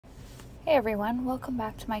Hey everyone, welcome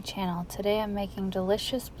back to my channel. Today I'm making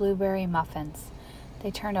delicious blueberry muffins.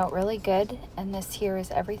 They turned out really good, and this here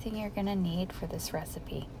is everything you're going to need for this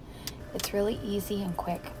recipe. It's really easy and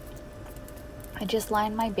quick. I just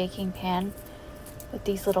lined my baking pan with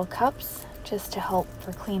these little cups just to help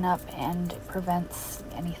for cleanup and it prevents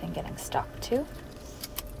anything getting stuck too.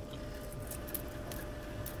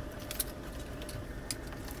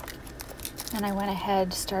 And I went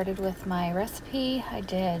ahead, started with my recipe. I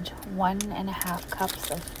did 1.5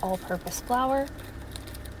 cups of all-purpose flour.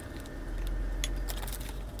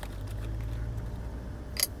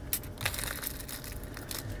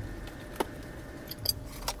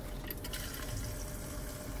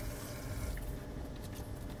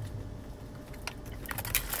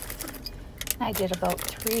 I did about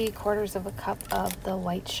 3/4 of a cup of the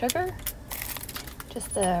white sugar,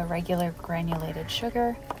 just the regular granulated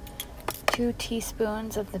sugar. 2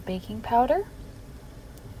 teaspoons of the baking powder,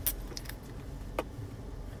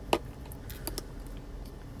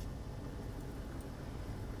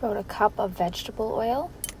 about a cup of vegetable oil,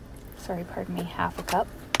 half a cup,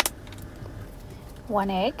 1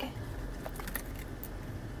 egg,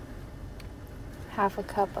 half a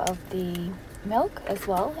cup of the milk as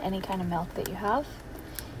well, any kind of milk that you have,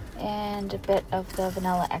 and a bit of the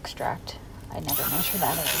vanilla extract. I never measure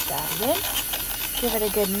that, I just add it in. Give it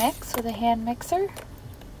a good mix with a hand mixer.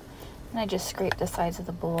 And I just scrape the sides of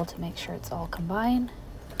the bowl to make sure it's all combined.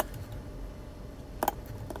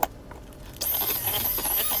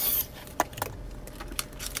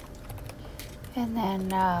 And then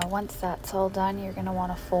once that's all done, you're going to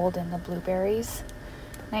want to fold in the blueberries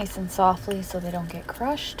nice and softly so they don't get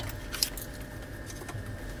crushed.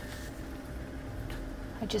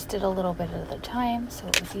 I just did a little bit at a time so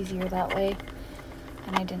it was easier that way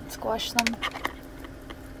and I didn't squash them.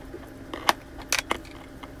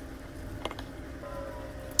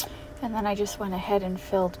 And then I just went ahead and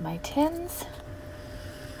filled my tins.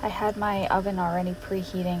 I had my oven already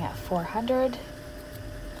preheating at 400.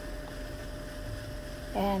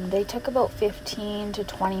 And they took about 15 to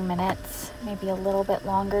 20 minutes, maybe a little bit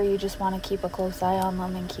longer. You just want to keep a close eye on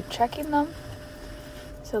them and keep checking them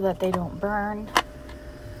so that they don't burn.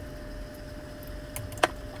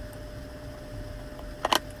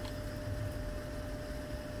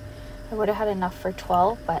 I would have had enough for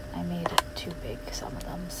 12, but I made it too big, some of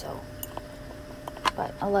them, so,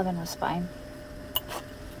 but 11 was fine.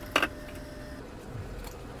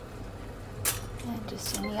 And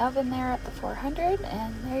just in the oven there at the 400,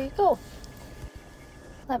 and there you go.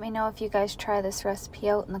 Let me know if you guys try this recipe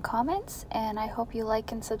out in the comments, and I hope you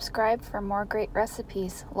like and subscribe for more great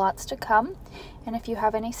recipes. Lots to come, and if you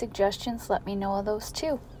have any suggestions, let me know of those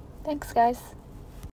too. Thanks, guys.